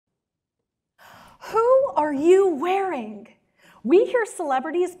are you wearing? We hear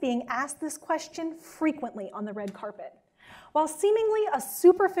celebrities being asked this question frequently on the red carpet. While seemingly a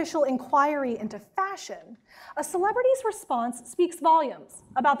superficial inquiry into fashion, a celebrity's response speaks volumes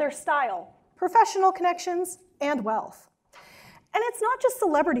about their style, professional connections, and wealth. And it's not just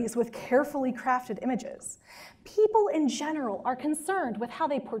celebrities with carefully crafted images. People in general are concerned with how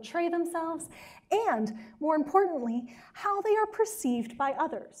they portray themselves and, more importantly, how they are perceived by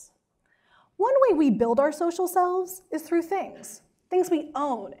others. One way we build our social selves is through things we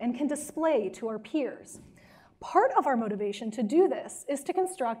own and can display to our peers. Part of our motivation to do this is to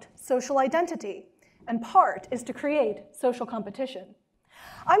construct social identity, and part is to create social competition.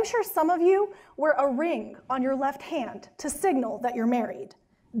 I'm sure some of you wear a ring on your left hand to signal that you're married.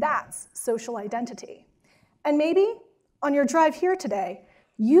 That's social identity. And maybe, on your drive here today,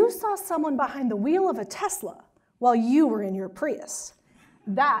 you saw someone behind the wheel of a Tesla while you were in your Prius.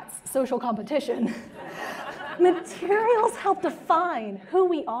 That's social competition. Materials help define who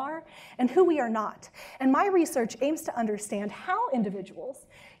we are and who we are not. And my research aims to understand how individuals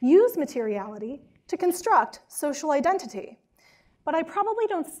use materiality to construct social identity. But I probably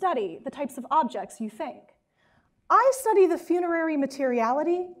don't study the types of objects you think. I study the funerary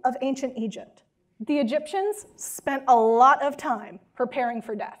materiality of ancient Egypt. The Egyptians spent a lot of time preparing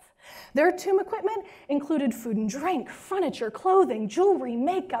for death. Their tomb equipment included food and drink, furniture, clothing, jewelry,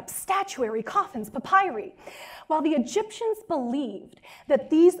 makeup, statuary, coffins, papyri. While the Egyptians believed that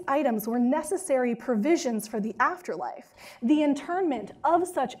these items were necessary provisions for the afterlife, the internment of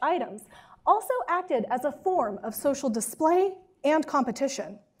such items also acted as a form of social display and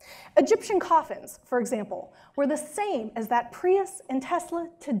competition. Egyptian coffins, for example, were the same as that Prius and Tesla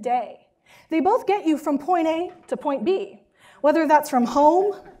today. They both get you from point A to point B, whether that's from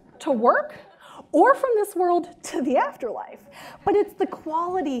home to work or from this world to the afterlife. But it's the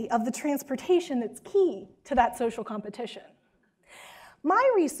quality of the transportation that's key to that social competition.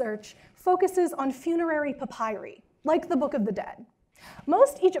 My research focuses on funerary papyri, like the Book of the Dead.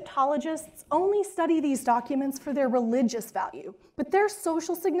 Most Egyptologists only study these documents for their religious value, but their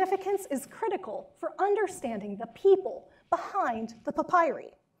social significance is critical for understanding the people behind the papyri.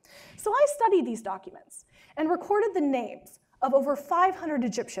 So I studied these documents and recorded the names of over 500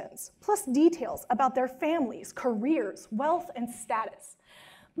 Egyptians, plus details about their families, careers, wealth, and status.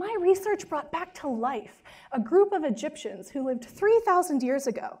 My research brought back to life a group of Egyptians who lived 3,000 years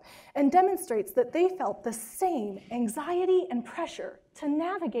ago and demonstrates that they felt the same anxiety and pressure to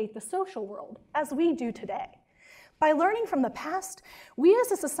navigate the social world as we do today. By learning from the past, we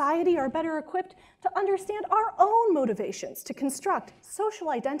as a society are better equipped to understand our own motivations to construct social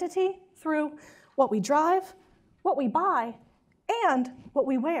identity through what we drive, what we buy, and what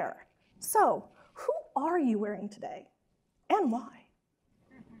we wear. So, who are you wearing today, and why?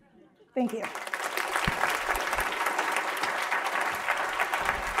 Thank you.